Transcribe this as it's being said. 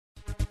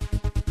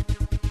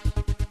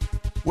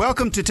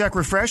Welcome to Tech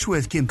Refresh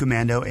with Kim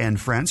Komando and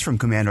friends from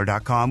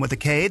Komando.com with a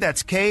K.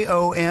 That's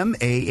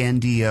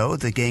Komando.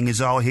 The gang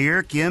is all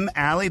here. Kim,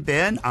 Allie,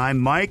 Ben, I'm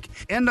Mike.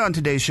 And on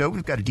today's show,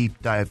 we've got a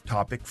deep dive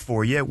topic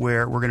for you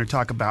where we're going to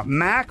talk about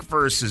Mac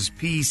versus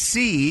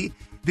PC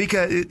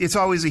because it's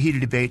always a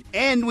heated debate.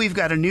 And we've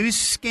got a new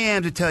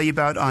scam to tell you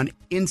about on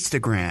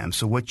Instagram.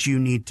 So what you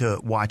need to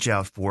watch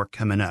out for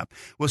coming up.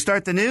 We'll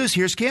start the news.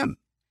 Here's Kim.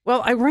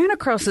 Well, I ran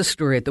across this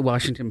story at the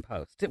Washington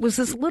Post. It was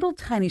this little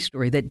tiny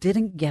story that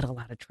didn't get a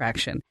lot of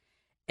traction.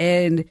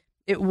 And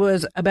it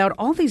was about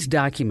all these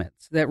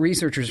documents that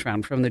researchers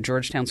found from the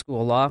Georgetown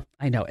School of Law.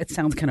 I know, it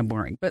sounds kind of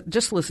boring, but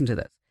just listen to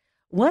this.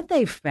 What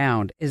they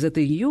found is that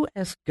the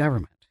U.S.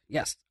 government,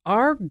 yes,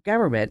 our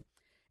government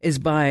is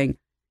buying,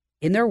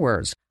 in their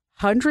words,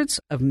 hundreds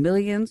of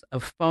millions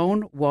of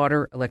phone,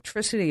 water,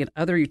 electricity, and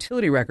other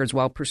utility records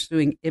while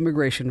pursuing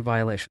immigration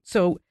violations.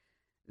 So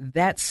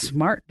that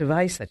smart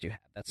device that you have,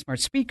 that smart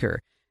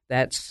speaker,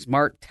 that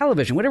smart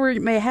television, whatever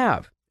it may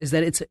have, is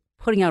that it's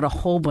putting out a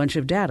whole bunch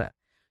of data.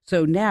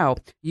 So now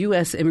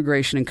U.S.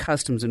 Immigration and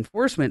Customs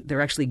Enforcement,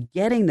 they're actually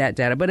getting that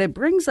data. But it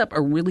brings up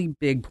a really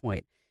big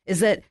point,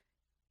 is that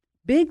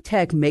big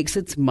tech makes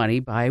its money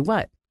by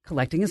what?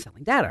 Collecting and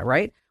selling data,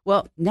 right?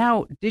 Well,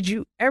 now, did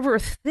you ever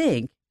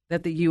think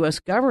that the U.S.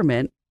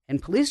 government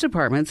and police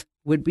departments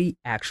would be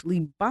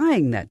actually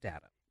buying that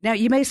data? Now,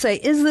 you may say,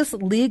 is this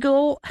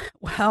legal?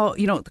 Well,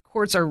 the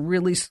courts are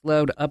really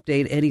slow to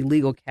update any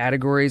legal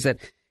categories that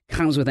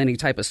comes with any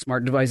type of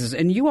smart devices.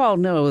 And you all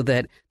know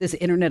that this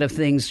Internet of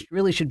Things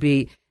really should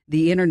be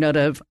the Internet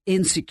of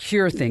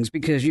insecure things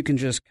because you can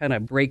just kind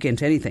of break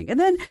into anything. And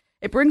then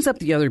it brings up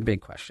the other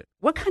big question.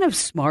 What kind of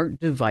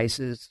smart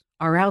devices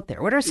are out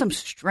there? What are some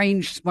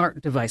strange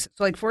smart devices?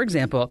 So, like, for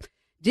example,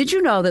 did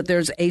you know that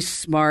there's a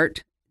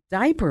smart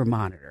diaper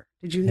monitor?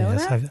 Did you know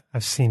that? Yes,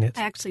 I've seen it.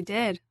 I actually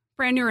did.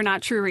 Brand new or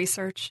not true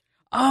research.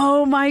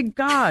 Oh, my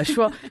gosh.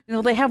 Well,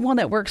 they have one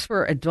that works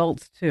for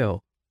adults,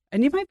 too.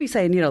 And you might be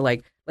saying,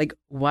 like,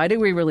 why do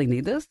we really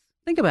need this?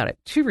 Think about it.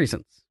 2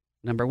 reasons.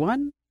 Number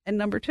 1 and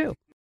number 2.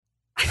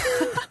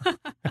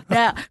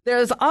 Now,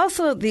 there's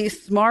also the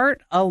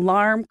smart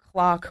alarm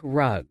clock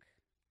rug.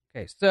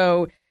 Okay,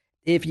 so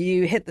if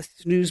you hit the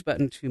snooze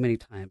button too many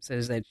times, it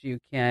says that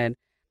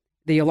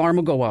the alarm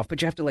will go off,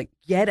 but you have to,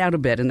 get out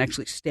of bed and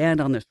actually stand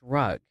on this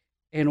rug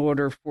in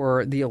order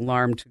for the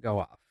alarm to go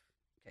off.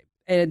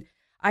 And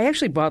I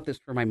actually bought this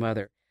for my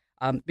mother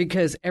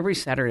because every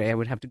Saturday I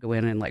would have to go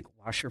in and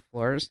wash her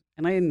floors.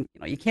 And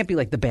you can't be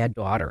like the bad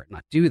daughter and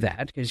not do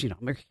that because,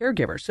 I'm a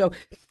caregiver. So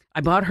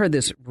I bought her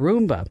this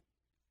Roomba,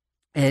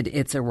 and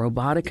it's a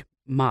robotic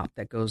mop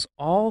that goes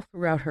all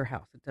throughout her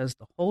house. It does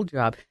the whole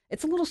job.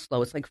 It's a little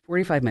slow. It's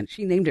 45 minutes.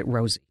 She named it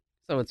Rosie.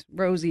 So it's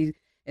Rosie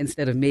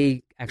instead of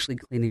me actually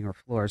cleaning her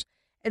floors.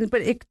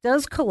 But it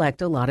does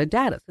collect a lot of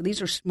data. So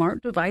these are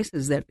smart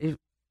devices that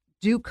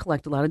do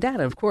collect a lot of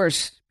data. Of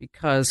course,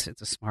 because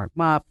it's a smart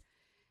mop,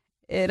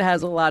 it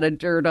has a lot of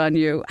dirt on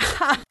you.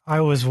 I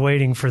was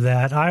waiting for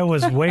that.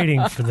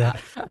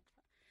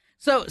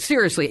 So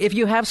seriously, if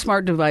you have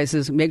smart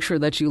devices, make sure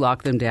that you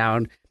lock them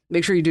down.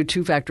 Make sure you do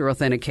 2-factor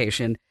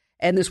authentication.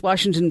 And this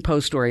Washington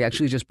Post story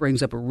actually just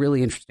brings up a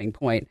really interesting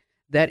point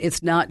that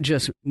it's not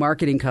just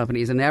marketing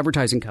companies and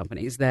advertising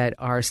companies that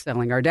are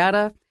selling our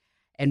data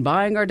and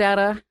buying our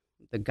data.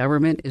 The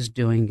government is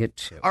doing it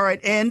too. All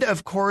right. And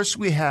of course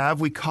we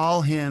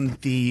call him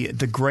the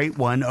great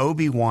one,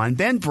 Obi-Wan.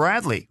 Ben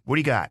Bradley, what do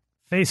you got?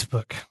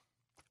 Facebook.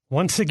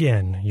 Once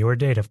again, your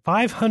data.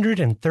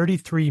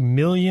 533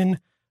 million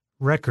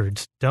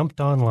records dumped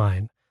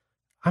online.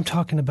 I'm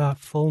talking about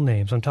full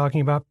names. I'm talking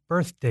about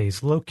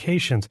birthdays,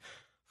 locations,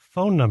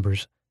 phone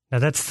numbers. Now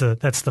that's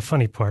the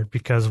funny part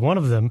because one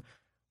of them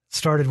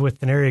started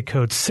with an area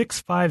code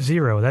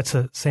 650. That's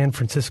a San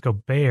Francisco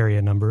Bay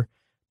Area number,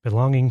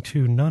 belonging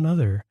to none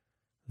other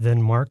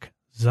than Mark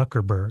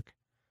Zuckerberg.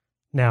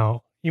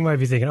 Now, you might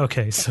be thinking,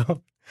 okay,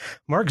 so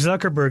Mark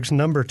Zuckerberg's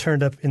number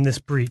turned up in this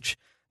breach.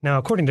 Now,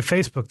 according to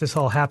Facebook, this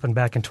all happened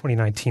back in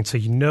 2019, so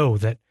you know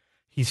that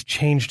he's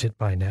changed it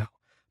by now.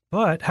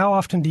 But how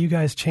often do you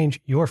guys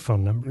change your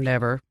phone number?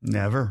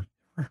 Never.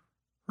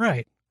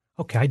 Right.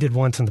 Okay, I did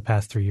once in the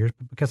past 3 years,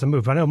 but because I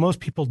moved. I know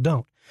most people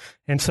don't.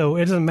 And so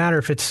it doesn't matter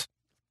if it's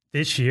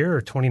this year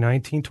or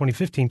 2019,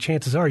 2015,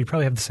 chances are you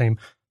probably have the same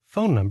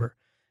phone number.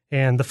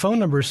 And the phone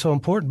number is so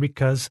important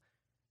because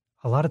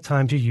a lot of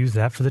times you use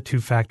that for the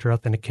 2-factor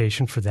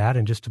authentication for that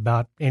and just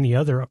about any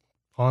other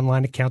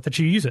online account that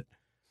you use it.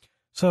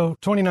 So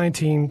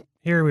 2019,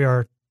 here we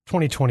are,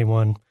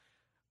 2021.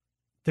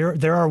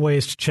 There are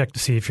ways to check to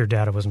see if your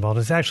data was involved.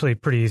 It's actually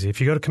pretty easy. If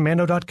you go to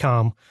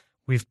Komando.com,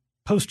 we've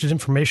posted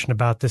information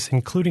about this,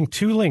 including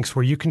 2 links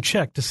where you can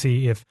check to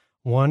see if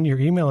 1, your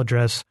email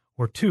address,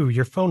 or 2,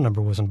 your phone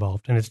number was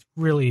involved. And it's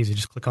really easy.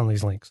 Just click on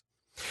these links.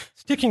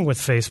 Sticking with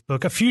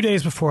Facebook, a few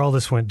days before all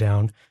this went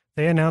down,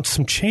 they announced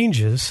some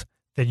changes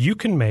that you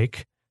can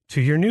make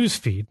to your news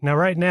feed. Now,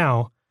 right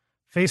now,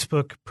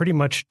 Facebook pretty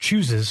much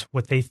chooses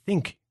what they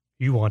think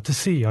you want to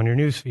see on your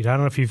news feed. I don't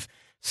know if you've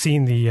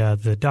seen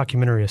the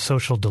documentary A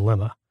Social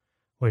Dilemma,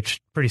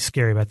 which pretty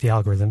scary about the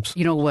algorithms.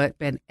 You know what,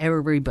 Ben?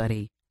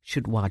 Everybody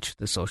should watch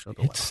The Social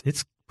Dilemma.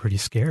 It's pretty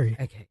scary.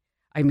 Okay.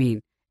 I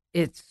mean,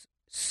 it's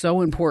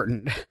so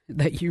important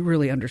that you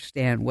really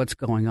understand what's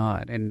going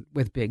on and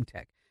with big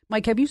tech.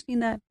 Mike, have you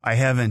seen that? I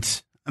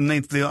haven't.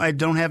 I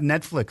don't have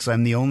Netflix.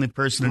 I'm the only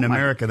person in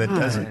America that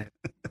doesn't.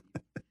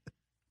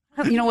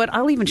 You know what?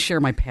 I'll even share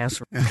my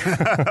password.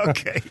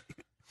 Okay.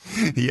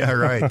 Yeah,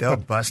 right. They'll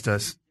bust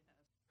us.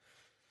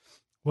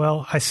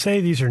 Well, I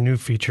say these are new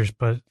features,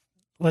 but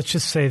let's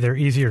just say they're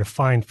easier to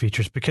find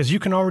features because you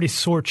can already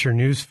sort your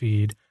news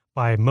feed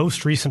by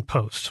most recent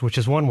posts, which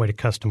is one way to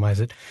customize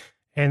it.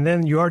 And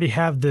then you already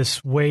have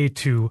this way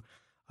to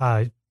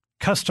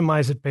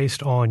customize it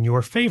based on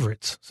your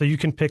favorites. So you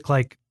can pick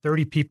like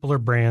 30 people or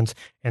brands,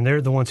 and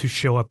they're the ones who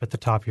show up at the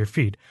top of your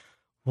feed.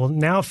 Well,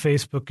 now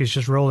Facebook is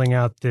just rolling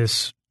out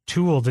this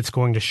tool that's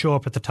going to show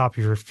up at the top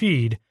of your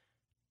feed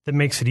that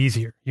makes it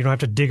easier. You don't have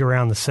to dig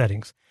around the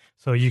settings.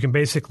 So you can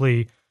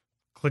basically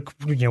click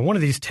one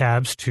of these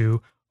tabs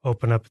to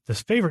open up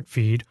this favorite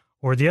feed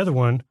or the other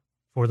one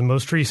for the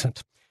most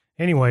recent.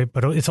 Anyway,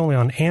 but it's only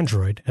on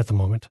Android at the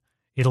moment.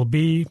 It'll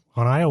be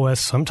on iOS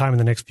sometime in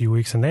the next few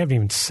weeks, and they haven't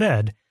even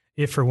said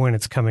if or when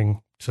it's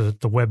coming to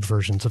the web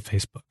versions of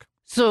Facebook.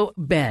 So,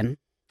 Ben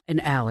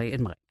and Allie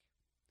and Mike,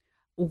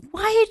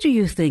 why do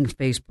you think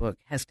Facebook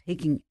has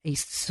taken a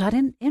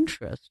sudden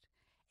interest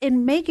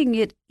in making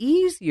it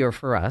easier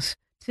for us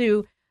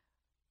to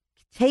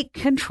take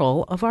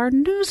control of our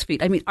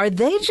newsfeed? I mean, are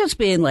they just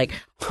being like,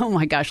 oh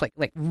my gosh,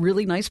 like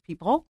really nice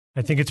people?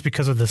 I think it's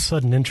because of the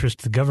sudden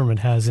interest the government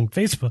has in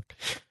Facebook.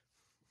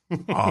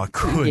 Oh,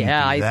 couldn't be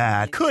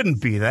that.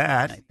 Couldn't be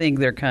that. I think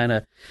they're kind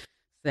of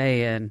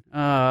saying,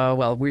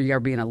 well, we are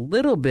being a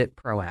little bit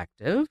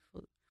proactive.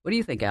 What do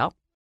you think, Al?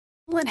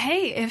 Well, and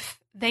hey, if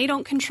they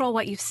don't control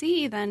what you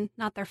see, then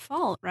not their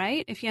fault,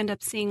 right? If you end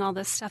up seeing all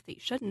this stuff that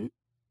you shouldn't.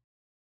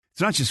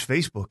 It's not just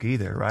Facebook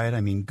either, right? I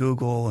mean,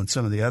 Google and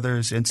some of the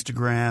others,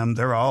 Instagram,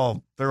 they're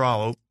all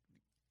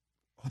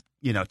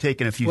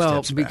taking a few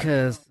steps back. Well,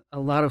 because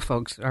a lot of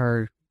folks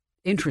are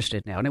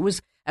interested now, and it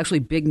was actually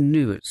big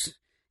news,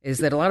 is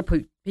that a lot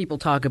of people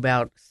talk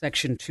about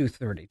Section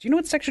 230. Do you know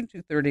what Section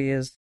 230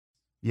 is?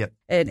 Yep.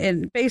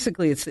 And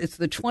basically, it's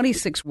the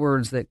 26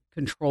 words that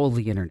control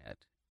the internet.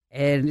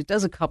 And it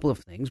does a couple of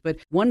things, but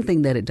one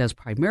thing that it does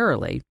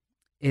primarily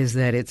is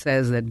that it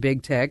says that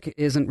big tech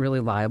isn't really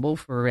liable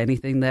for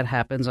anything that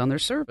happens on their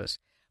service.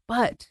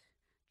 But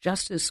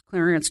Justice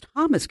Clarence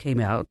Thomas came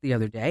out the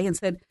other day and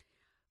said,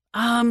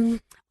 I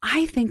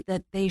think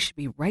that they should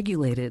be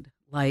regulated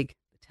like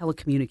the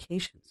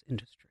telecommunications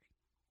industry.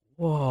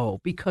 Whoa,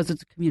 because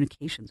it's a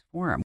communications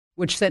forum,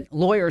 which sent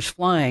lawyers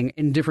flying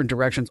in different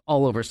directions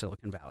all over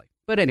Silicon Valley.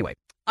 But anyway,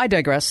 I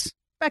digress.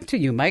 Back to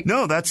you, Mike.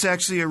 No, that's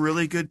actually a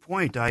really good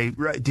point.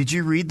 Did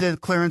you read the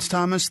Clarence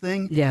Thomas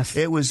thing? Yes.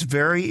 It was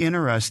very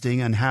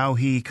interesting on how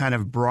he kind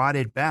of brought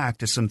it back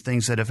to some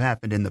things that have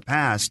happened in the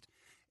past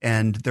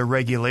and the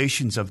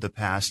regulations of the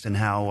past and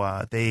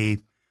how they,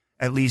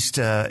 at least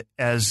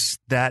as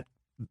that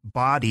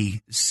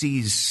body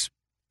sees,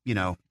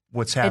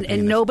 what's happening.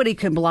 And nobody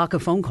can block a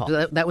phone call.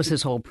 That was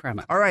his whole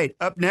premise. All right,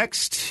 up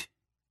next,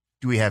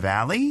 do we have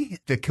Allie,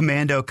 the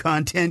Commando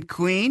content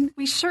queen?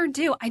 We sure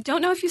do. I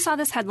don't know if you saw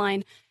this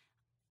headline.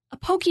 A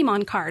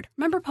Pokemon card.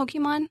 Remember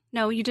Pokemon?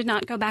 No, you did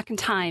not go back in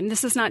time.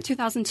 This is not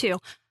 2002.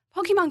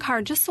 Pokemon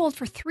card just sold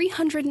for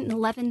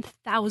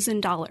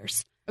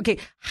 $311,000. Okay,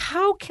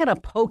 how can a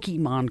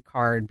Pokemon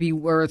card be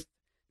worth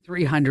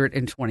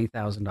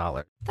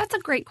 $320,000? That's a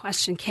great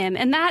question, Kim.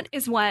 And that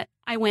is what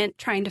I went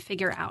trying to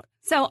figure out.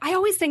 So I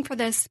always think for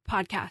this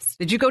podcast.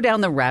 Did you go down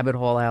the rabbit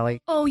hole,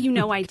 Allie? Oh, you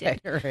know I did.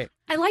 Okay, right.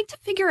 I like to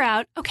figure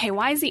out, okay,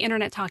 why is the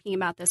internet talking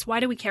about this? Why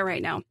do we care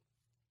right now?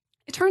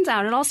 It turns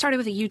out it all started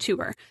with a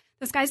YouTuber.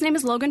 This guy's name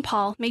is Logan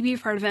Paul. Maybe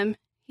you've heard of him.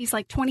 He's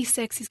like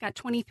 26. He's got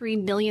 23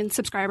 million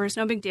subscribers.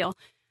 No big deal.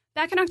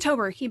 Back in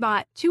October, he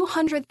bought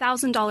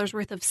 $200,000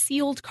 worth of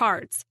sealed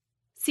cards.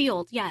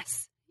 Sealed,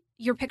 yes.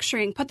 You're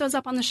picturing, put those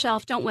up on the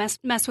shelf. Don't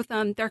mess with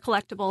them. They're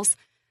collectibles.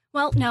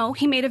 Well, no,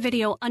 he made a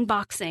video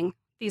unboxing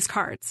these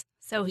cards.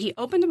 So he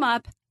opened them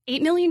up.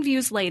 8 million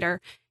views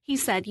later, he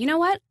said, you know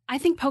what? I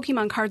think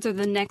Pokemon cards are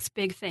the next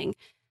big thing.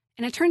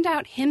 And it turned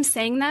out him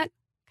saying that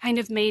kind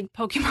of made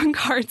Pokemon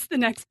cards the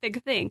next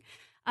big thing.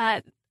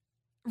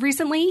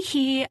 Recently,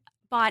 he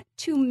bought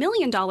 $2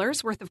 million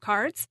worth of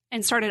cards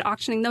and started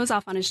auctioning those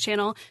off on his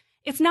channel.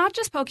 It's not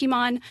just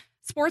Pokemon.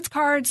 Sports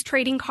cards,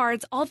 trading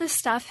cards, all this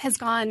stuff has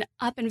gone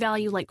up in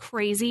value like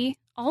crazy,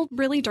 all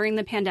really during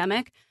the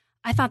pandemic.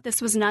 I thought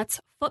this was nuts.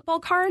 Football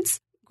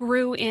cards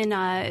grew in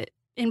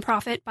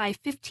profit by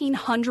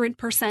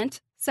 1,500%.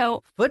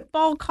 So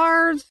football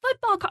cards?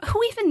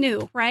 Who even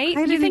knew, right?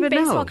 I didn't you think even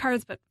baseball know.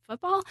 cards, but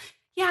football?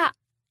 Yeah.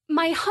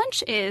 My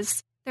hunch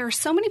is there are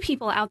so many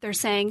people out there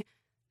saying,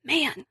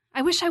 man,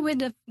 I wish I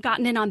would have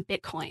gotten in on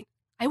Bitcoin.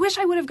 I wish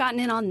I would have gotten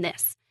in on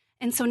this.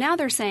 And so now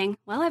they're saying,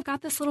 well, I've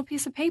got this little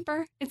piece of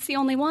paper. It's the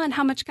only one.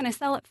 How much can I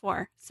sell it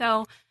for?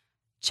 So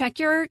check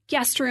your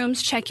guest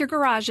rooms, check your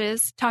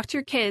garages, talk to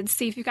your kids,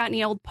 see if you've got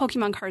any old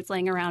Pokemon cards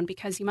laying around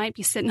because you might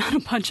be sitting on a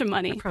bunch of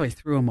money. I probably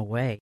threw them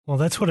away. Well,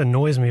 that's what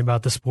annoys me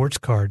about the sports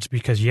cards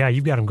because, yeah,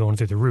 you've got them going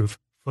through the roof,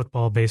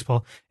 football,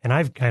 baseball. And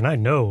I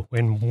know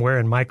where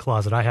in my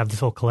closet I have this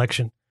whole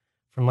collection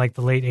from like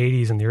the late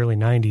 80s and the early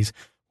 90s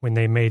when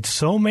they made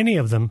so many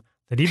of them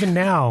that even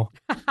now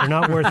they're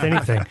not worth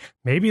anything.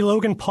 Maybe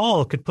Logan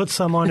Paul could put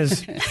some on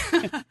his,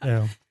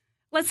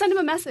 Let's send him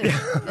a message.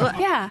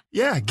 Yeah.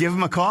 Yeah, give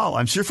him a call.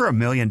 I'm sure for $1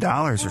 million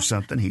or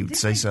something, he would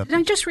say something.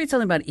 Did I just read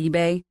something about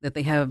eBay that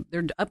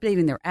they're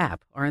updating their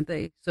app, aren't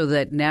they? So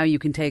that now you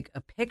can take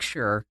a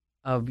picture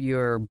of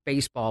your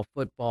baseball,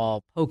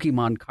 football,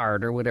 Pokemon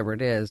card or whatever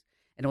it is,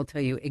 and it'll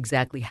tell you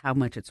exactly how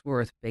much it's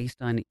worth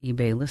based on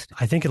eBay listing.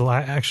 I think it'll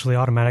actually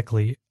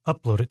automatically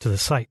upload it to the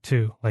site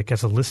too, like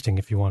as a listing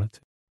if you want it to.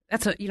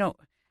 That's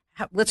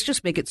let's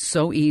just make it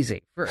so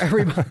easy for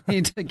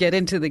everybody to get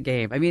into the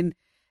game. I mean,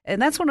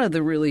 and that's one of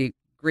the really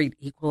great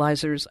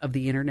equalizers of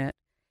the internet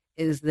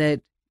is that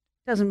it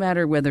doesn't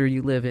matter whether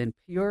you live in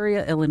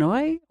Peoria,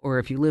 Illinois, or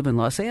if you live in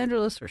Los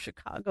Angeles or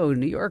Chicago,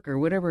 New York, or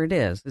whatever it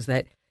is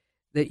that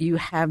you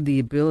have the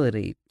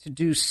ability to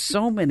do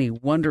so many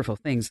wonderful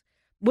things.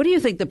 What do you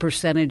think the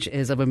percentage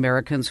is of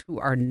Americans who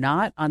are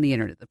not on the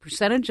internet? The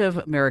percentage of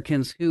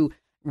Americans who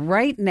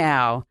right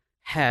now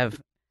have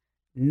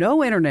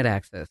no internet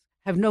access,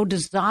 have no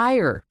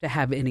desire to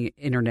have any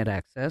internet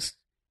access,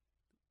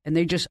 and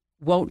they just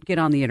won't get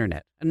on the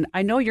internet. And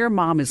I know your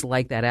mom is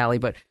like that, Allie,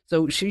 but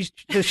so she's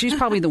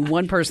probably the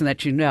one person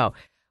that you know.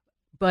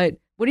 But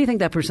what do you think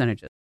that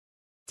percentage is?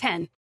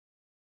 10.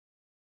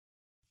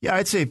 Yeah,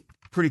 I'd say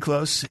pretty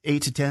close,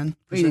 8 to 10.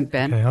 What do you think,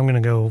 Ben? Okay, I'm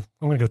gonna go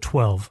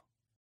 12.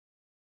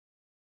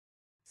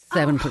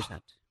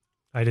 7%.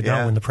 I did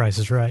not win the Price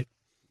is Right.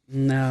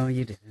 No,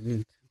 you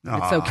didn't.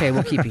 It's okay.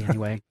 We'll keep you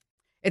anyway.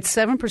 It's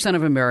 7%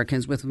 of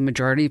Americans, with the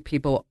majority of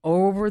people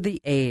over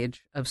the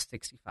age of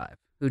 65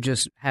 who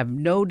just have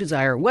no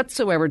desire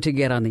whatsoever to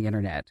get on the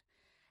internet.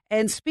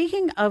 And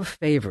speaking of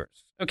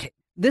favors, okay,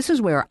 this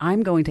is where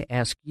I'm going to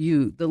ask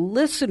you, the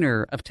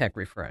listener of Tech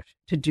Refresh,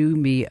 to do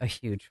me a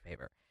huge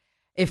favor.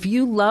 If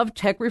you love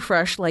Tech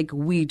Refresh like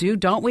we do,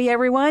 don't we,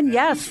 everyone?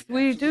 Yes,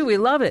 we do. We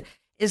love it.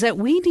 Is that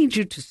we need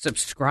you to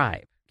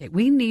subscribe. Okay,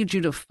 we need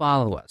you to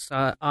follow us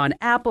on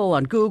Apple,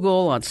 on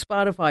Google, on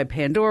Spotify,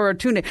 Pandora,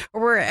 TuneIn,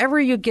 or wherever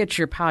you get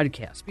your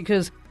podcasts.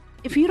 Because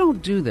if you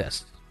don't do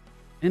this,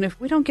 and if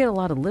we don't get a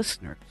lot of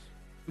listeners,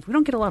 if we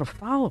don't get a lot of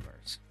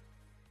followers,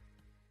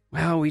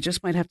 well, we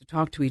just might have to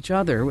talk to each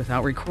other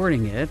without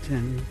recording it,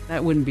 and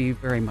that wouldn't be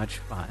very much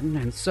fun.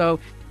 And so,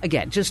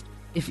 again, just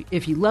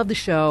if you love the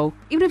show,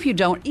 even if you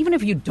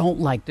don't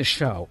like the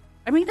show,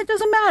 I mean, it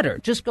doesn't matter.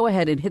 Just go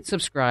ahead and hit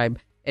subscribe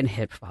and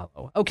hit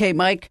follow. Okay,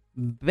 Mike,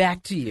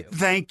 back to you.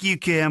 Thank you,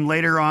 Kim.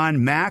 Later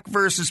on, Mac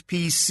versus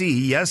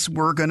PC. Yes,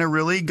 we're going to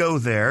really go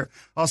there.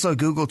 Also,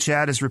 Google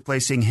Chat is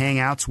replacing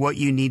Hangouts. What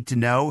you need to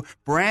know.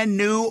 Brand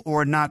new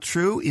or not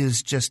true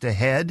is just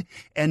ahead.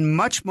 And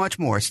much, much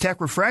more. It's Tech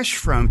Refresh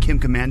from Kim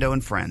Komando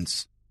and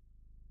friends.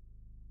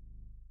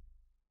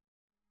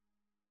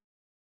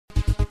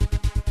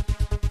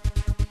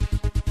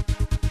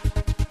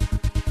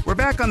 We're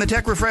back on the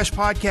Tech Refresh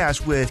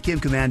podcast with Kim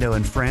Komando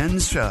and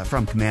friends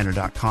from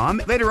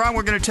Komando.com. Later on,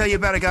 we're going to tell you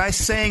about a guy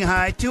saying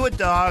hi to a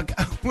dog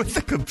with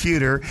a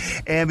computer.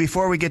 And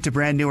before we get to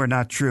brand new or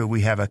not true,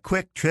 we have a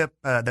quick tip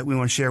that we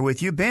want to share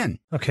with you, Ben.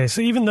 Okay, so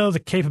even though the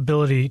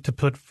capability to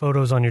put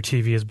photos on your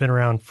TV has been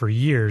around for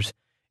years,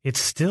 it's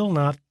still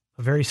not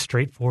a very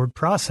straightforward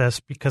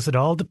process because it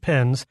all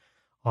depends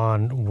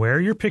on where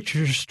your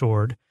pictures are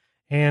stored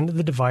and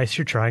the device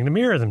you're trying to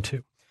mirror them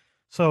to.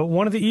 So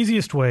one of the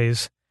easiest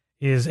ways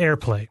is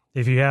AirPlay.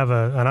 If you have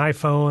an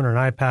iPhone or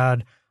an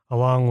iPad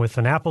along with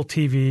an Apple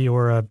TV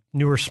or a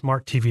newer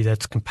smart TV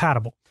that's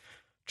compatible,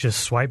 just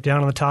swipe down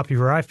on the top of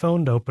your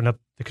iPhone to open up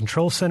the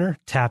control center,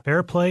 tap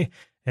AirPlay,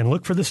 and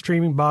look for the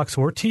streaming box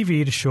or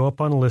TV to show up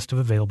on a list of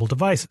available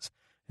devices,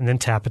 and then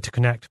tap it to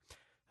connect.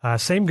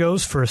 Same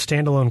goes for a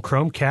standalone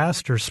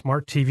Chromecast or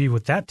smart TV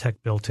with that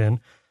tech built in.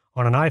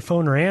 On an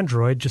iPhone or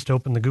Android, just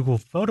open the Google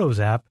Photos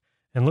app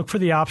and look for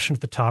the option at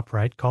the top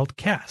right called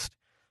Cast.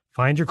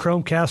 Find your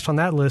Chromecast on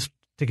that list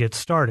to get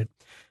started.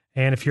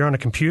 And if you're on a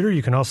computer,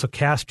 you can also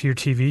cast to your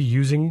TV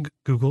using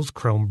Google's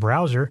Chrome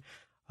browser.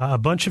 A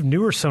bunch of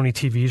newer Sony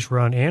TVs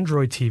run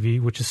Android TV,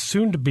 which is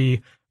soon to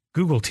be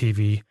Google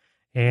TV,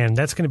 and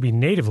that's going to be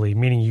natively,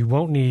 meaning you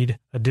won't need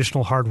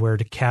additional hardware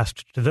to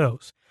cast to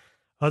those.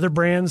 Other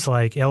brands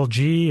like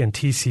LG and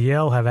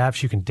TCL have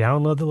apps you can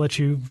download that let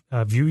you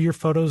view your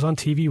photos on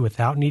TV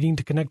without needing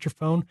to connect your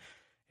phone.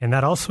 And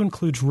that also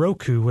includes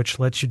Roku, which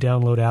lets you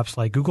download apps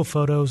like Google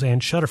Photos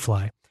and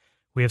Shutterfly.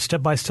 We have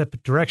step-by-step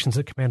directions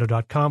at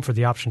Komando.com for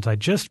the options I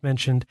just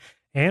mentioned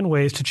and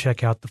ways to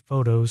check out the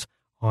photos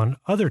on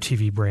other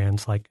TV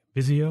brands like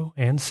Vizio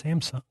and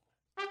Samsung.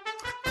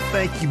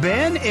 Thank you,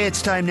 Ben.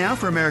 It's time now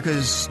for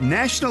America's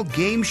national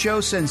game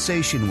show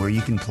sensation, where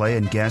you can play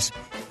and guess,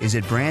 is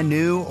it brand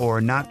new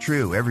or not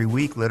true? Every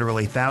week,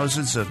 literally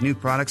thousands of new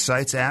products,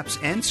 sites, apps,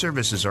 and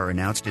services are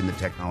announced in the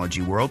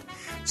technology world.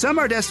 Some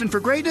are destined for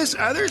greatness.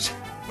 Others,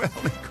 well,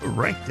 they go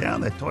right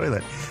down the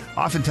toilet.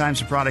 Oftentimes,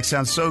 the product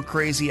sounds so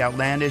crazy,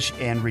 outlandish,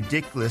 and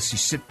ridiculous, you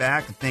sit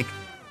back and think,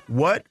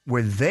 what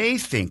were they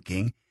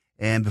thinking?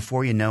 And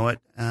before you know it,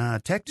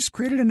 tech just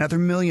created another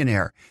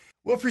millionaire.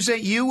 We'll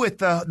present you with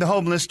the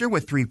home listener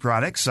with 3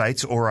 products,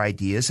 sites, or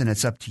ideas, and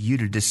it's up to you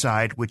to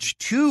decide which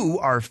 2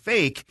 are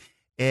fake,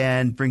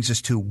 and brings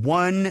us to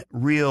 1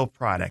 real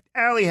product.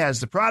 Allie has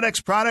the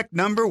products. Product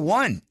number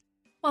 1.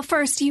 Well,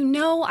 first, you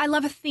know I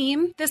love a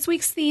theme. This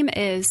week's theme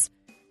is,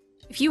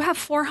 if you have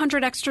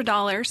 $400 extra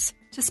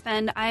to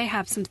spend, I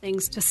have some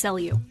things to sell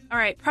you. All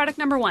right, product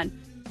number 1.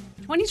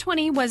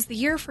 2020 was the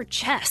year for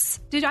chess.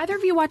 Did either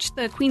of you watch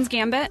The Queen's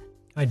Gambit?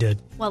 I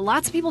did. Well,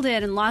 lots of people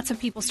did, and lots of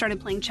people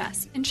started playing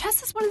chess. And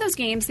chess is one of those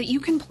games that you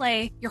can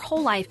play your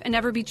whole life and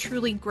never be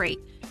truly great.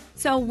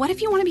 So what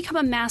if you want to become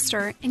a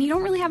master and you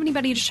don't really have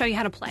anybody to show you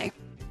how to play?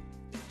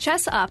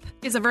 Chess Up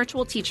is a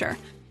virtual teacher.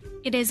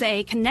 It is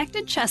a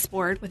connected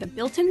chessboard with a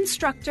built-in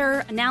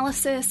instructor,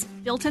 analysis,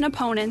 built-in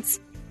opponents,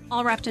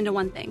 all wrapped into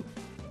one thing.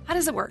 How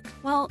does it work?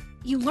 Well,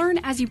 you learn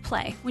as you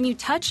play. When you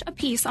touch a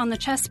piece on the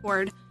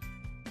chessboard,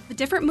 the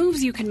different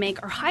moves you can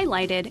make are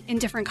highlighted in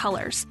different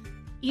colors,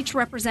 each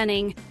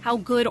representing how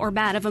good or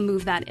bad of a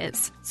move that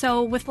is.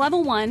 So with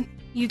level 1,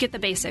 you get the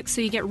basics. So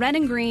you get red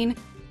and green,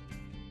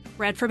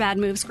 red for bad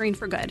moves, green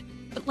for good.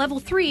 But level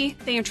 3,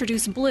 they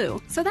introduce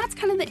blue. So that's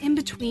kind of the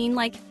in-between,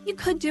 like you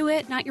could do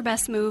it, not your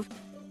best move.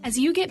 As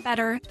you get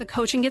better, the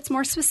coaching gets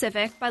more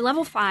specific. By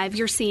level 5,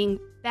 you're seeing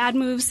bad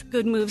moves,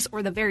 good moves,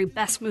 or the very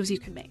best moves you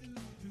can make.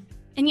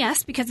 And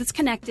yes, because it's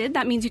connected,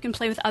 that means you can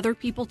play with other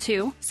people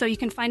too. So you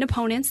can find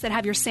opponents that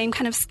have your same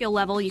kind of skill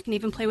level. You can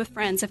even play with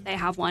friends if they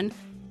have one.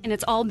 And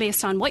it's all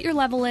based on what your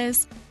level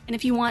is. And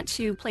if you want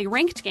to play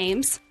ranked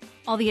games,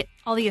 all the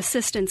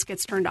assistance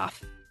gets turned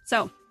off.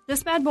 So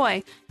this bad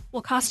boy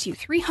will cost you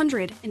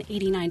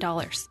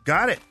 $389.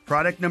 Got it.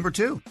 Product number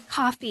 2.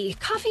 Coffee.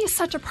 Coffee is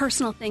such a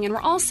personal thing, and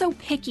we're all so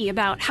picky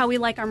about how we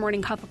like our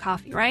morning cup of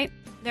coffee, right?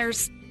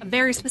 There's a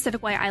very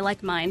specific way I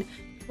like mine.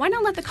 Why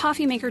not let the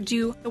coffee maker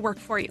do the work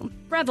for you?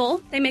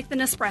 Breville, they make the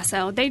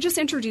Nespresso. They just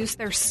introduced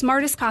their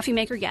smartest coffee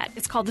maker yet.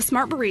 It's called the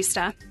Smart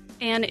Barista.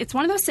 And it's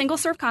one of those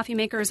single-serve coffee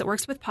makers that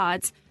works with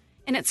pods,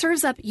 and it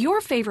serves up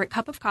your favorite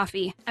cup of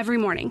coffee every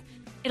morning.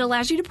 It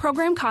allows you to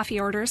program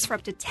coffee orders for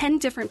up to 10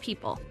 different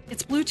people.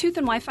 It's Bluetooth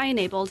and Wi-Fi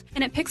enabled,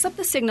 and it picks up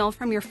the signal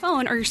from your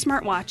phone or your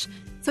smartwatch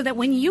so that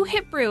when you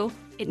hit brew,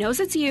 it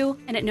knows it's you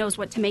and it knows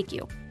what to make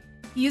you.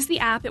 Use the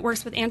app. It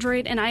works with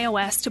Android and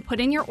iOS to put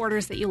in your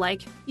orders that you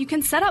like. You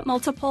can set up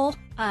multiple.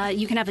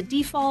 You can have a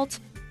default,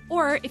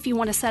 or if you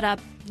want to set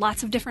up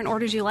lots of different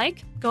orders you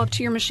like, go up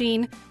to your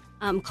machine,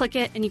 click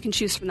it, and you can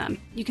choose from them.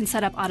 You can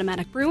set up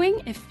automatic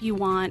brewing if you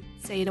want,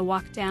 say, to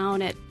walk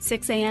down at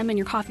 6 a.m. and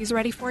your coffee's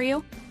ready for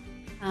you.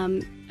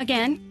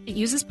 Again, it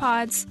uses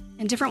pods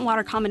and different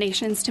water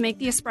combinations to make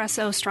the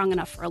espresso strong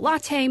enough for a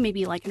latte,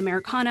 maybe like an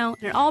Americano,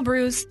 and it all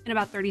brews in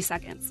about 30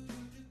 seconds.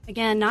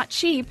 Again, not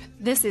cheap.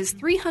 This is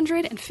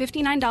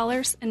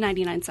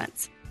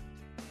 $359.99.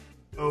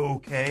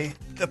 Okay.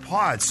 The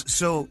pods.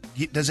 So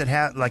does it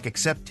have,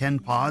 accept 10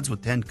 pods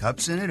with 10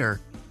 cups in it,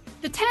 or?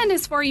 The 10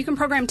 is for, you can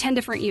program 10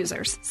 different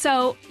users.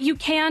 So you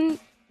can,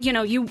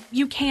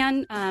 you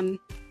can, I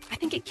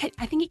think it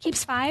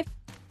keeps 5.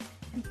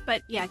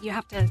 But yeah, you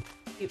have to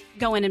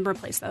go in and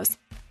replace those.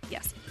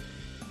 Yes.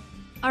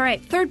 All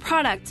right, third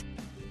product.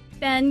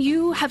 Ben,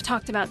 you have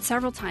talked about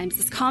several times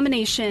this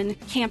combination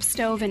camp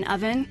stove and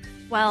oven.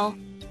 Well,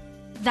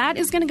 that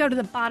is going to go to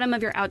the bottom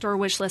of your outdoor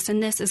wish list,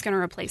 and this is going to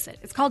replace it.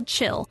 It's called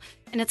Chill,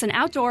 and it's an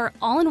outdoor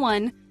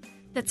all-in-one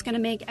that's going to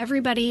make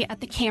everybody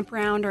at the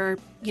campground or,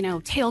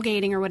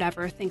 tailgating or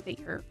whatever think that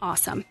you're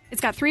awesome.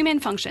 It's got 3 main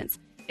functions.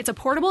 It's a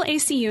portable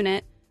AC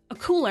unit, a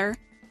cooler,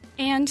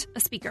 and a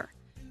speaker.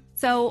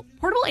 So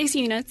portable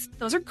AC units,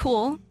 those are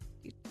cool.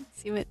 You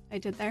see what I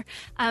did there?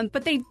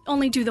 But they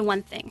only do the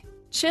one thing.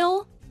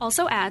 Chill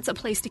also adds a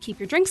place to keep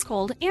your drinks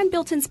cold and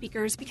built-in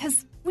speakers,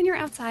 because when you're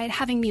outside,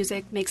 having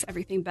music makes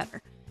everything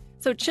better.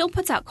 So Chill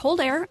puts out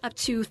cold air up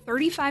to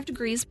 35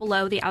 degrees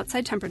below the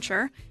outside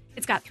temperature.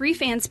 It's got 3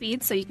 fan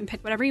speeds, so you can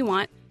pick whatever you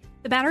want.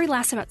 The battery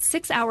lasts about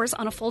 6 hours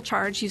on a full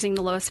charge using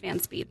the lowest fan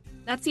speed.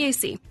 That's the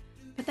AC.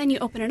 But then you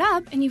open it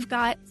up and you've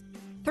got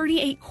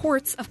 38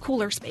 quarts of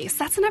cooler space.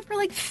 That's enough for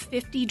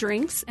 50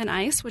 drinks and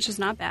ice, which is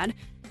not bad.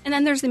 And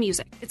then there's the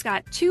music. It's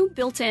got 2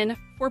 built-in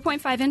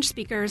 4.5-inch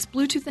speakers,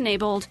 Bluetooth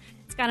enabled.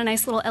 It's got a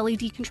nice little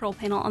LED control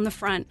panel on the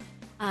front.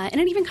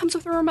 And it even comes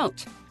with a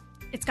remote.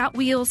 It's got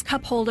wheels,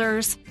 cup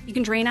holders. You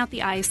can drain out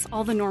the ice,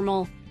 all the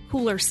normal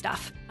cooler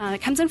stuff.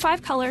 It comes in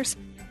 5 colors,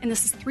 and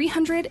this is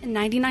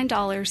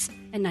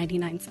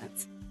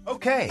 $399.99.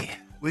 Okay,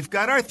 we've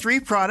got our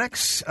 3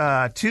 products.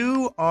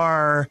 2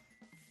 are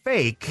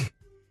fake,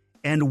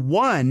 and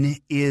 1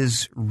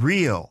 is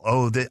real.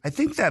 I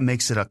think that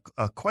makes it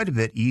quite a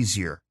bit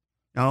easier.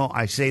 No,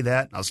 I say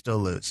that, and I'll still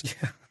lose.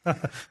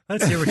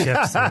 Let's hear what you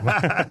have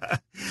to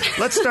say.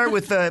 Let's start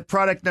with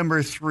product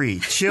number 3,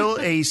 Chill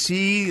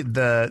AC.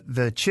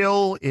 The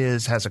Chill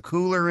has a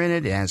cooler in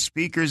it. It has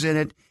speakers in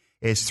it.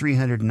 It's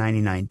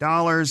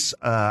 $399.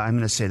 I'm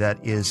going to say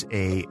that is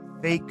a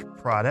fake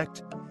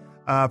product.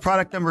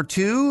 Product number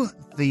 2,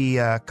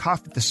 the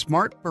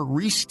Smart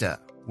Barista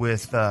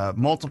with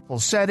multiple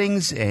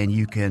settings, and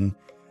you can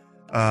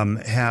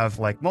have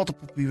like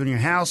multiple people in your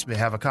house, but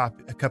have a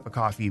cup of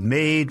coffee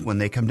made when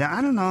they come down.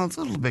 I don't know. It's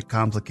a little bit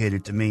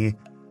complicated to me.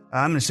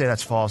 I'm going to say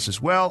that's false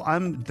as well.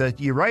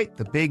 You're right.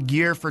 The big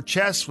year for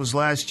chess was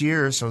last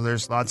year, so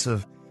there's lots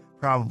of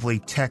probably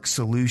tech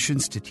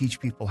solutions to teach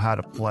people how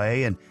to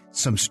play and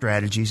some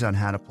strategies on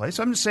how to play.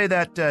 So I'm going to say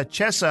that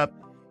Chess Up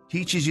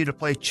teaches you to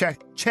play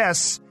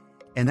chess,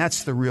 and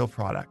that's the real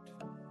product.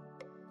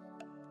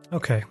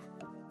 Okay.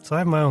 So I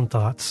have my own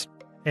thoughts.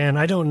 And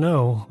I don't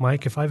know,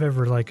 Mike, if I've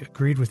ever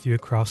agreed with you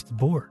across the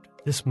board.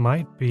 This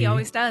might be. He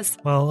always does.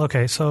 Well,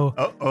 okay, so.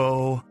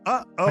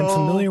 I'm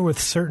familiar with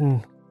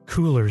certain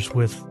coolers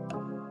with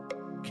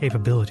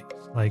capabilities,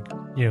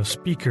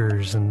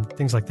 speakers and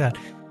things like that.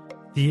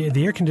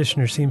 The air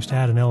conditioner seems to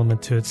add an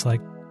element to it.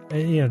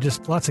 It's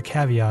just lots of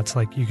caveats.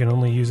 Like you can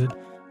only use it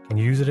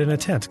in a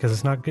tent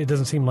because it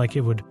doesn't seem like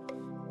it would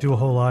do a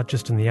whole lot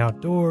just in the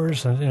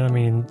outdoors.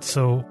 And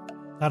so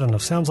I don't know.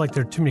 Sounds like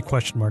there are too many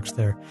question marks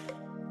there.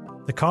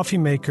 The coffee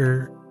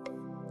maker,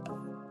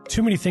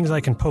 too many things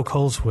I can poke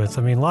holes with.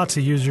 Lots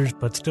of users,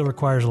 but still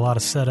requires a lot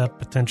of setup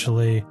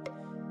potentially.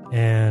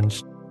 And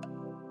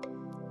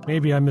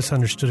maybe I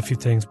misunderstood a few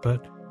things,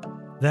 but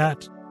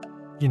that,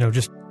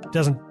 just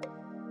doesn't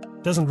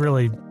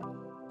really,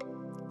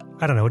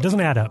 I don't know, it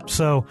doesn't add up.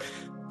 So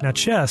now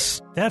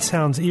chess, that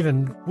sounds,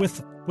 even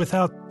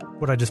without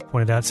what I just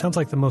pointed out, sounds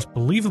like the most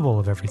believable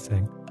of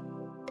everything.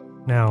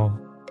 Now,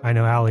 I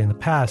know Allie in the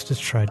past has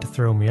tried to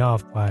throw me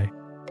off by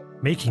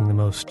making the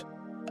most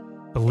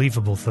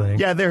believable thing.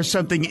 Yeah, there's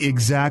something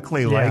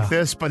exactly like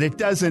this, but it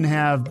doesn't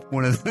have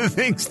one of the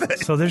things that...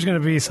 So there's going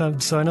to be so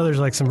I know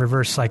there's some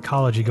reverse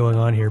psychology going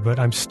on here, but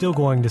I'm still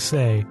going to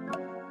say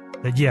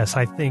that yes,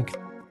 I think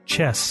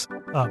Chess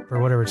Up, or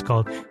whatever it's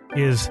called,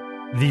 is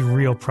the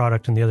real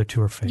product and the other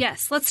two are fake.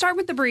 Yes, let's start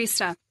with the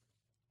barista.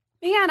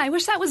 Man, I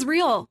wish that was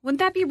real. Wouldn't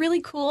that be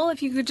really cool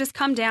if you could just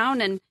come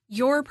down and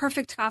your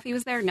perfect coffee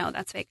was there? No,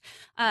 that's fake.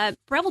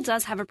 Breville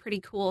does have a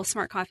pretty cool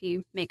smart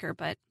coffee maker,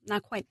 but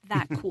not quite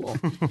that cool.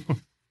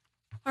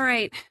 All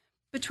right,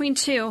 between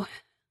two.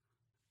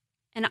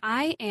 And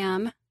I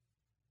am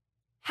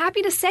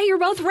happy to say you're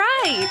both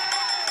right.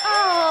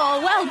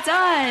 Oh, well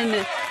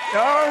done.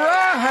 All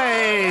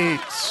right.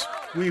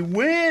 We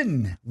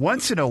win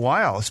once in a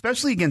while,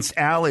 especially against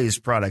Allie's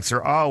products.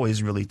 They're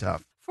always really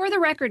tough. For the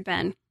record,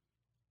 Ben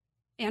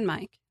and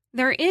Mike,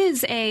 there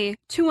is a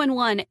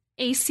 2-in-1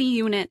 AC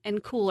unit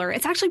and cooler.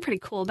 It's actually pretty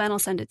cool. Ben will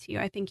send it to you.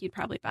 I think you'd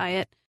probably buy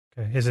it.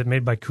 Okay. Is it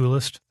made by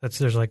Coolest?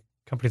 There's a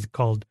company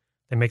called,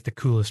 they make the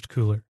Coolest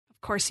cooler.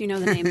 Of course, you know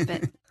the name of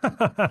it.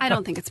 I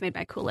don't think it's made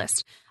by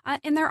Coolest.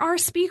 And there are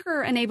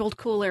speaker-enabled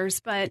coolers,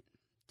 but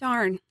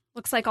darn,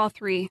 looks like all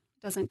three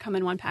doesn't come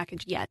in one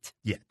package yet.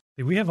 Yeah.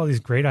 We have all these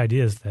great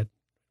ideas that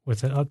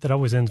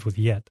always ends with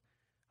yet.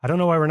 I don't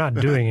know why we're not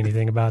doing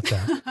anything about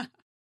that.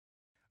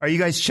 Are you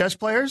guys chess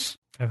players?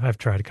 I've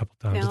tried a couple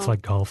times. No. It's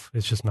like golf.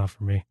 It's just not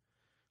for me.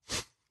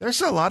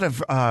 There's a lot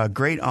of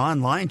great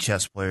online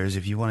chess players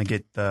if you want to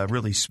get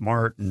really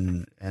smart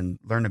and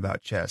learn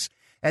about chess.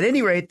 At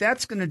any rate,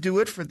 that's going to do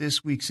it for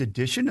this week's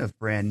edition of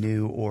Brand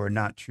New or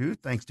Not True.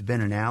 Thanks to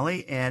Ben and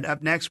Allie. And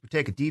up next, we'll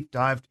take a deep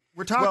dive.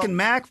 We're talking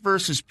Mac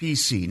versus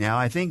PC. Now,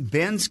 I think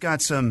Ben's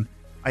got some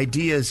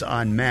ideas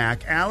on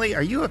Mac. Allie,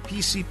 are you a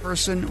PC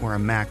person or a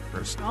Mac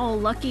person? Oh,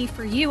 lucky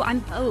for you. I'm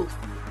both.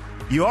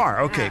 You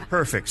are? Okay, Yeah.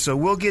 perfect. So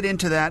we'll get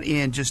into that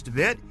in just a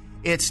bit.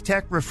 It's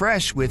Tech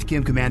Refresh with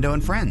Kim Komando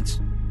and friends.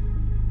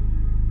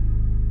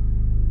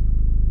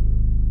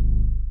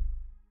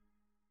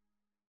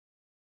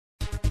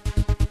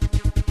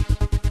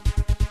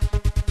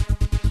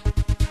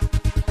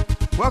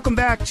 Welcome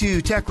back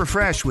to Tech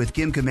Refresh with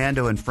Kim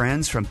Komando and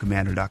friends from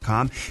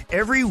Komando.com.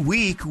 Every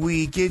week,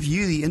 we give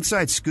you the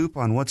inside scoop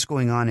on what's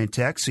going on in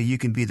tech so you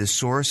can be the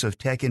source of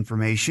tech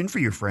information for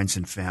your friends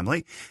and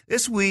family.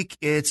 This week,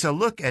 it's a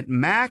look at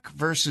Mac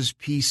versus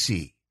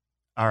PC.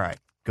 All right,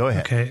 go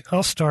ahead. Okay,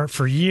 I'll start.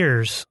 For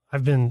years,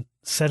 I've been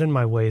set in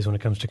my ways when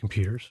it comes to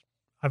computers.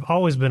 I've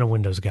always been a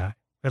Windows guy,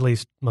 at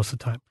least most of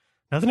the time.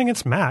 Nothing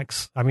against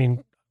Macs. I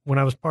mean, when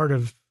I was part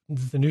of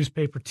the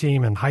newspaper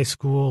team in high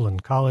school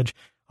and college,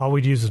 all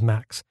we'd use is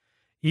Macs.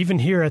 Even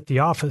here at the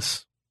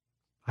office,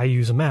 I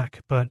use a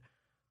Mac. But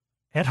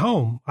at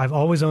home, I've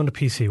always owned a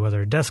PC,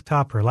 whether a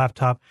desktop or a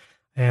laptop,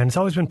 and it's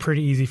always been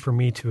pretty easy for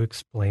me to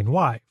explain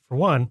why. For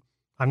one,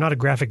 I'm not a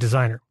graphic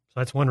designer, so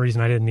that's one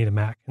reason I didn't need a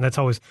Mac. And that's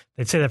always,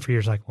 they'd say that for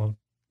years, like, well,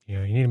 you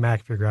need a Mac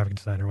if you're a graphic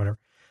designer or whatever.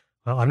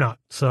 Well, I'm not.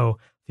 So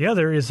the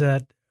other is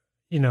that,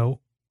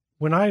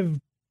 when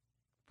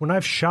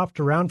I've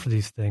shopped around for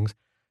these things,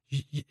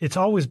 it's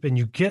always been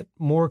you get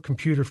more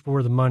computer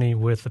for the money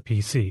with a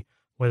PC,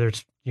 whether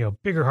it's,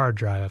 bigger hard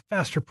drive, a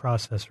faster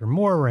processor,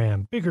 more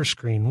RAM, bigger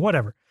screen,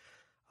 whatever.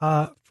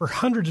 for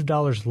hundreds of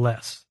dollars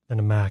less than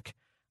a Mac,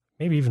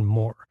 maybe even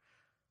more.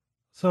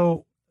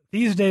 So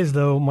these days,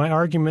 though, my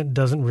argument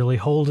doesn't really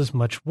hold as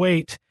much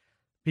weight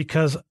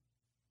because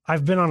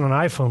I've been on an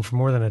iPhone for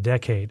more than a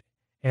decade,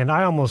 and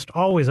I almost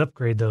always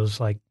upgrade those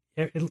like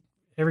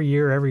every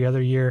year, every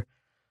other year.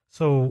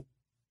 So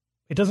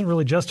it doesn't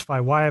really justify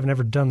why I've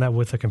never done that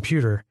with a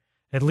computer,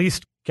 at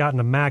least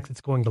gotten a Mac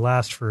that's going to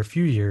last for a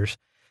few years.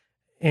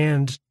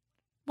 And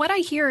what I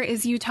hear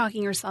is you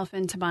talking yourself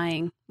into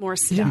buying more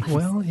stuff. Yeah,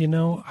 well,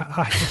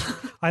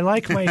 I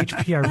like my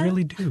HP, I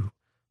really do.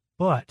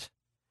 But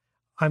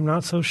I'm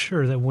not so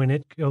sure that when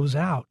it goes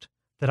out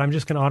that I'm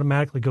just going to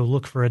automatically go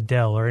look for a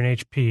Dell or an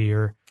HP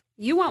or...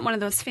 You want one of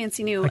those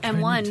fancy new I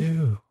M1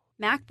 do.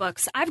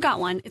 MacBooks. I've got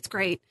one. It's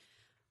great.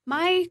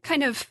 My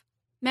kind of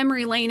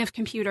memory lane of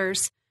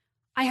computers,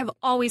 I have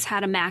always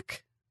had a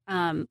Mac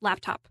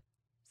laptop.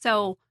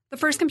 So the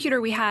first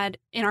computer we had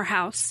in our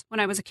house when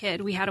I was a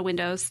kid, we had a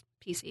Windows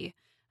PC.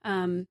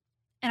 And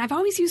I've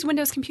always used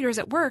Windows computers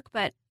at work,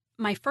 but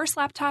my first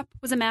laptop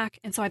was a Mac,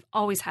 and so I've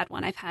always had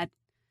one. I've had,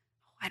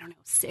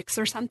 6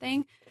 or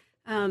something.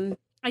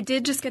 I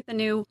did just get the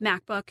new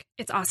MacBook.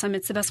 It's awesome.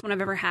 It's the best one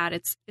I've ever had.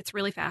 It's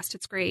really fast.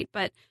 It's great,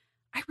 but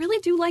I really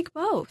do like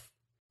both.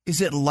 Is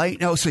it light?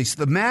 No, so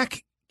the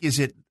Mac, is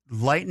it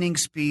lightning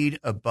speed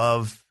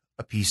above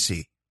a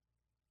PC?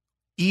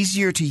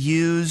 Easier to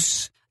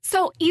use?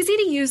 So easy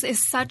to use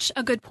is such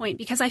a good point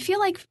because I feel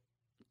like,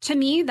 to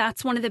me,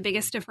 that's one of the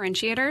biggest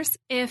differentiators.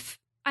 If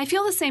I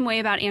feel the same way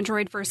about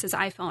Android versus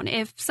iPhone.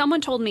 If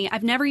someone told me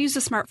I've never used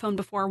a smartphone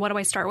before, what do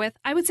I start with?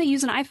 I would say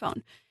use an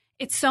iPhone.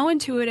 It's so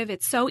intuitive.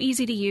 It's so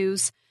easy to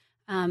use.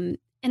 And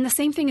the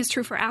same thing is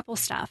true for Apple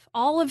stuff.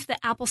 All of the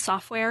Apple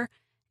software,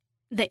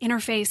 the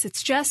interface,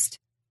 it's just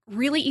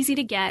really easy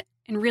to get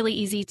and really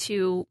easy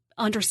to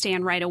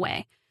understand right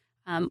away.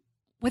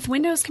 With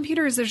Windows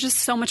computers, there's just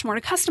so much more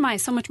to customize,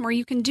 so much more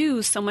you can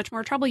do, so much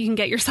more trouble you can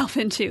get yourself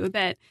into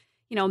that,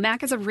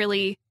 Mac is a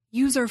really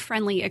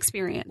user-friendly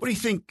experience. What do you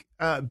think,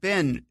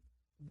 Ben,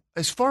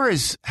 as far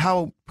as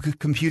how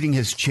computing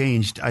has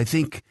changed? I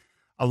think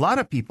a lot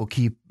of people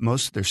keep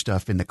most of their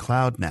stuff in the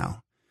cloud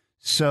now.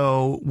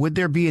 So would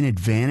there be an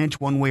advantage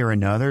one way or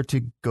another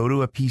to go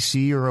to a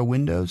PC or a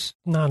Windows?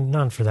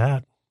 None for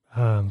that.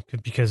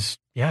 Because,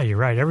 yeah, you're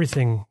right.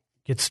 Everything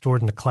gets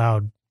stored in the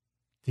cloud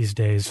these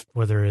days,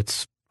 whether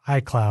it's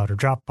iCloud or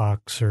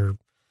Dropbox or,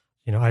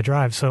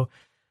 iDrive. So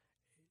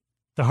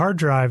the hard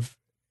drive,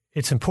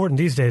 it's important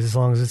these days as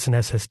long as it's an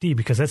SSD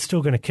because that's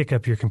still going to kick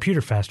up your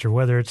computer faster,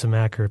 whether it's a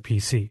Mac or a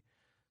PC.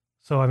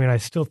 So, I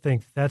still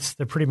think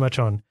they're pretty much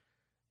on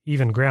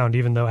even ground,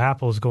 even though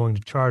Apple is going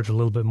to charge a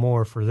little bit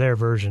more for their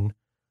version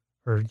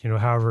or,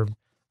 however.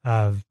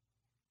 Oh,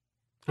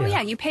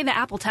 yeah. You pay the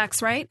Apple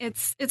tax, right?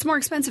 It's more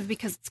expensive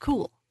because it's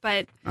cool.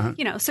 But,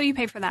 so you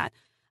pay for that.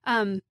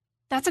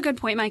 That's a good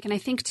point, Mike. And I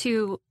think,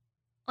 too,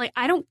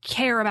 I don't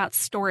care about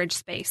storage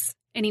space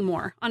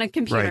anymore on a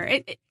computer.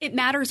 Right. It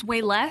matters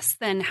way less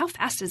than how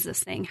fast is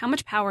this thing? How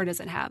much power does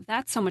it have?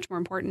 That's so much more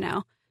important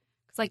now.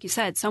 Because like you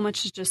said, so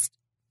much is just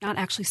not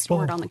actually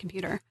stored on the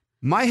computer.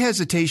 My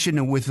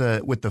hesitation with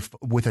an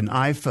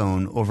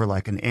iPhone over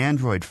like an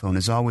Android phone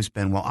has always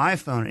been, well,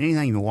 iPhone,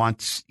 anything you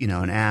want,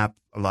 an app,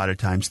 a lot of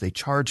times they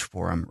charge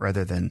for them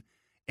rather than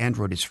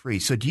Android is free.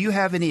 So do you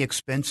have any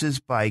expenses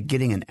by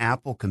getting an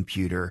Apple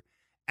computer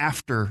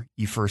after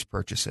you first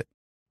purchase it?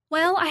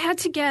 Well, I had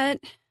to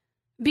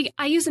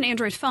I use an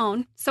Android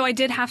phone, so I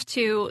did have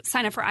to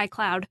sign up for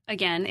iCloud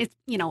again. It's,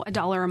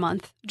 $1 a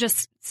month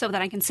just so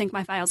that I can sync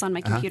my files on my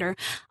computer.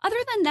 Other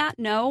than that,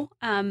 no.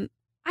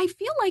 I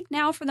feel like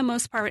now for the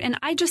most part, and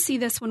I just see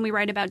this when we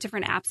write about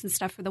different apps and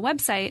stuff for the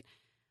website,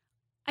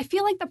 I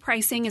feel like the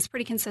pricing is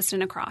pretty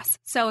consistent across.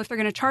 So if they're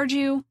going to charge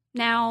you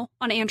now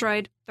on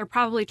Android, they're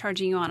probably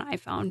charging you on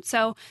iPhone.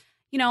 So,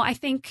 I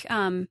think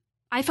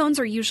iPhones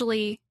are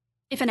usually,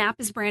 if an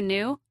app is brand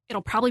new,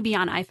 it'll probably be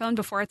on iPhone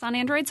before it's on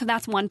Android. So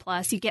that's one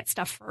plus. You get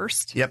stuff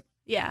first. Yep.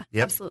 Yeah,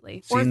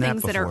 absolutely. Seen or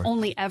things that are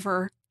only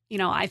ever,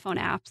 iPhone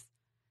apps.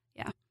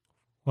 Yeah.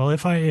 Well,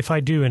 if I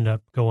do end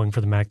up going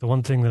for the Mac, the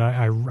one thing that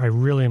I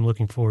really am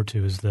looking forward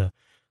to is the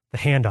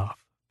handoff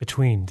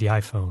between the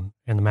iPhone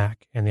and the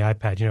Mac and the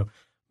iPad.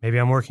 Maybe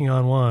I'm working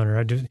on one, or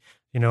I do,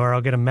 or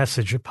I'll get a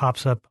message that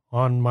pops up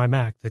on my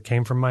Mac that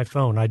came from my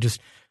phone. I just,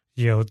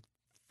 the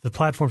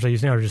platforms I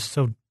use now are just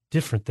so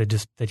different. They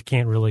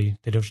don't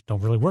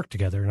really work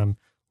together, and I'm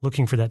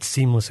looking for that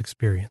seamless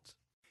experience.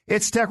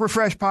 It's Tech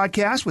Refresh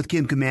Podcast with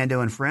Kim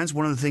Komando and friends.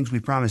 One of the things we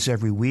promise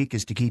every week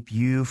is to keep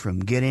you from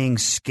getting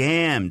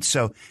scammed.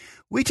 So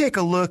we take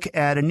a look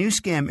at a new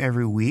scam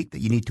every week that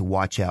you need to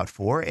watch out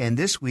for. And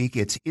this week,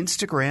 it's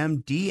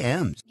Instagram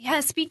DMs.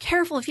 Yes, be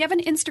careful. If you have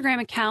an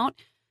Instagram account,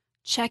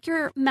 check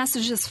your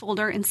messages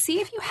folder and see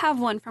if you have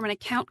one from an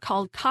account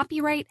called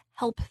Copyright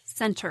Help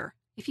Center.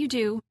 If you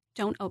do,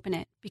 don't open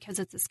it because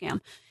it's a scam.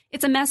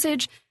 It's a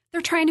message. They're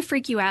trying to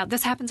freak you out.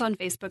 This happens on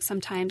Facebook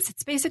sometimes.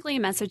 It's basically a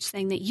message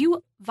saying that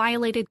you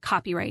violated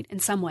copyright in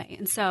some way.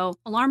 And so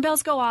alarm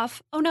bells go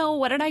off. Oh, no,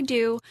 what did I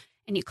do?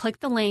 And you click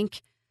the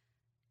link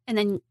and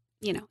then,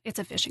 it's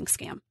a phishing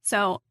scam.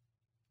 So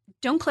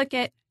don't click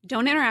it.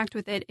 Don't interact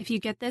with it. If you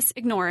get this,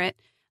 ignore it.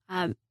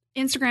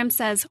 Instagram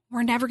says,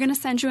 we're never going to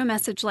send you a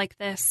message like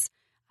this.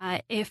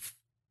 If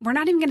we're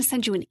not even going to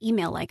send you an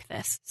email like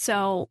this.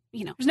 So,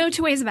 there's no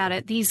two ways about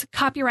it. These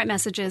copyright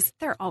messages,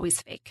 they're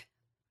always fake.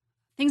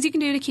 Things you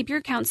can do to keep your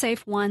account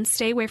safe. 1,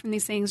 stay away from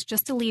these things.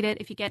 Just delete it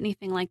if you get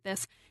anything like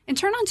this. And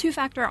turn on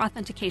 2-factor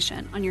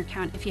authentication on your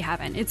account if you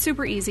haven't. It's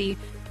super easy.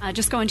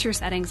 Just go into your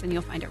settings and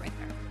you'll find it right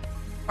there.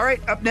 All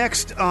right, up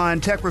next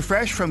on Tech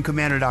Refresh from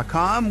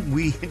Commander.com,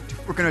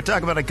 we're going to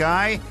talk about a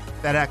guy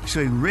that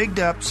actually rigged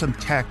up some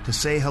tech to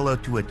say hello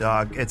to a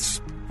dog.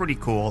 It's pretty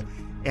cool.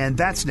 And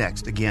that's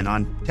next, again,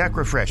 on Tech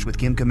Refresh with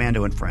Kim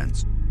Komando and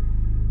friends.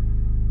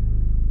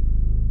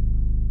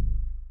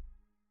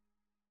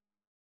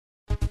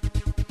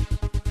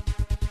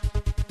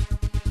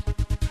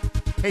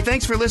 Hey,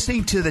 thanks for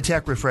listening to the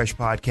Tech Refresh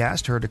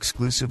podcast, heard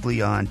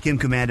exclusively on Kim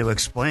Komando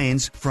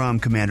Explains from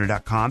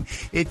Commander.com.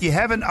 If you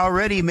haven't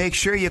already, make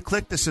sure you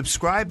click the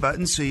subscribe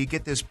button so you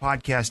get this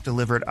podcast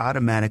delivered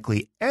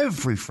automatically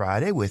every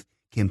Friday with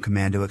Kim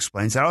Komando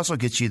Explains. That also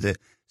gets you the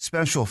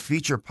special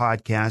feature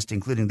podcast,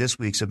 including this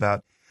week's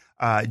about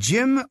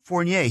Jim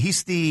Fournier.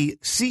 He's the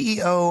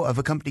CEO of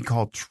a company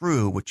called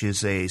True, which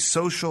is a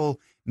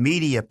social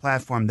media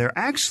platform. They're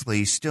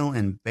actually still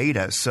in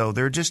beta, so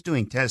they're just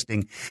doing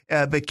testing.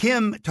 But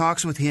Kim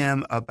talks with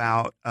him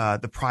about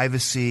the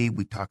privacy.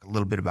 We talk a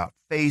little bit about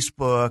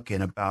Facebook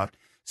and about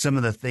some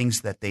of the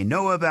things that they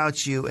know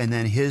about you, and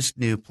then his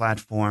new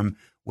platform,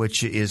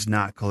 which is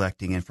not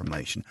collecting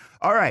information.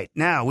 All right,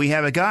 now we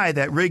have a guy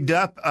that rigged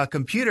up a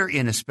computer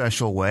in a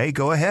special way.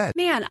 Go ahead.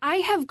 Man, I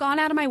have gone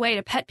out of my way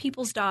to pet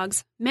people's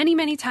dogs many,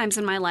 many times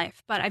in my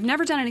life, but I've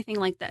never done anything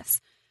like this.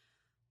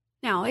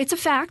 Now, it's a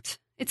fact.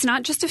 It's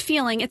not just a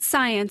feeling, it's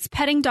science.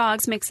 Petting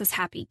dogs makes us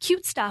happy.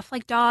 Cute stuff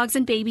like dogs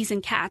and babies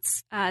and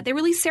cats. They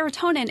release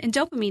serotonin and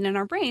dopamine in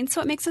our brain,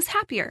 so it makes us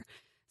happier.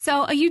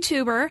 So a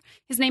YouTuber,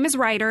 his name is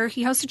Ryder.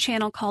 He hosts a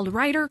channel called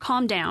Ryder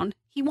Calm Down.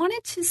 He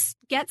wanted to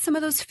get some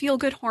of those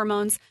feel-good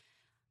hormones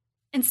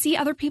and see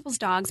other people's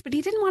dogs, but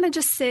he didn't want to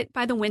just sit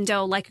by the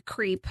window like a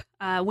creep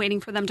waiting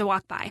for them to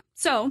walk by.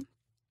 So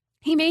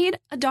he made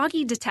a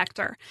doggy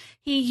detector.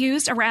 He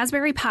used a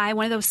Raspberry Pi,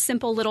 one of those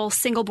simple little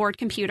single-board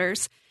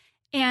computers,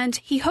 and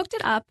he hooked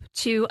it up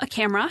to a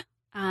camera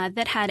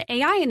that had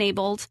AI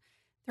enabled.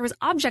 There was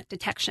object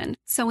detection.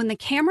 So when the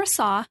camera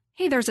saw,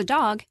 hey, there's a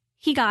dog,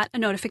 he got a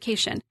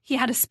notification. He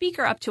had a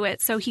speaker up to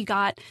it, so he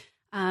got,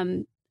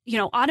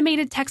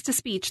 automated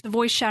text-to-speech. The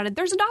voice shouted,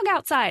 there's a dog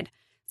outside.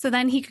 So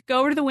then he could go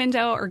over to the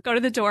window or go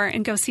to the door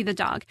and go see the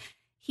dog.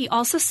 He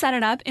also set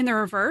it up in the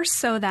reverse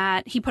so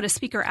that he put a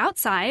speaker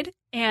outside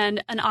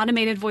and an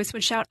automated voice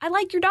would shout, I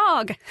like your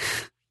dog.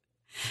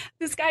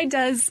 This guy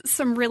does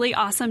some really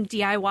awesome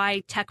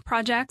DIY tech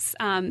projects.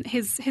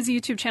 His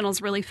YouTube channel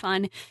is really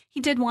fun. He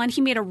did one. He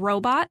made a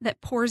robot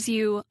that pours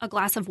you a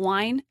glass of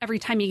wine every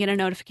time you get a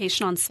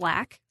notification on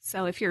Slack.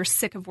 So if you're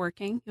sick of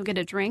working, you'll get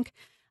a drink.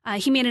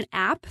 He made an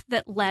app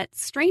that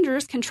lets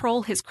strangers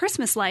control his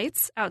Christmas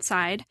lights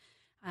outside.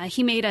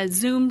 He made a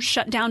Zoom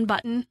shutdown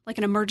button, like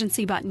an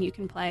emergency button you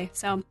can play.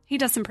 So he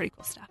does some pretty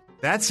cool stuff.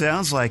 That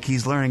sounds like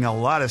he's learning a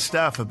lot of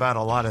stuff about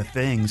a lot of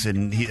things,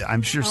 and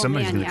I'm sure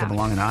somebody's going to come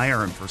along and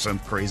hire him for some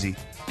crazy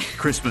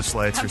Christmas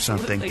lights or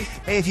something.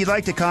 Hey, if you'd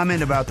like to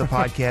comment about the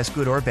podcast,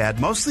 good or bad,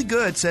 mostly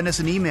good, send us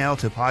an email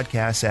to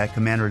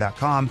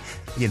podcasts@commander.com.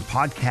 Again,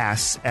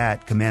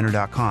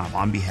 podcasts@commander.com.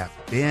 On behalf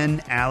of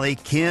Ben, Allie,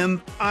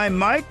 Kim, I'm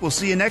Mike. We'll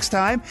see you next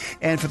time.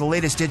 And for the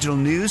latest digital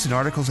news and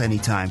articles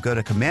anytime, go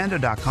to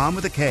commando.com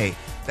with a K.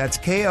 That's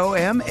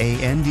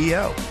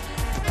Komando.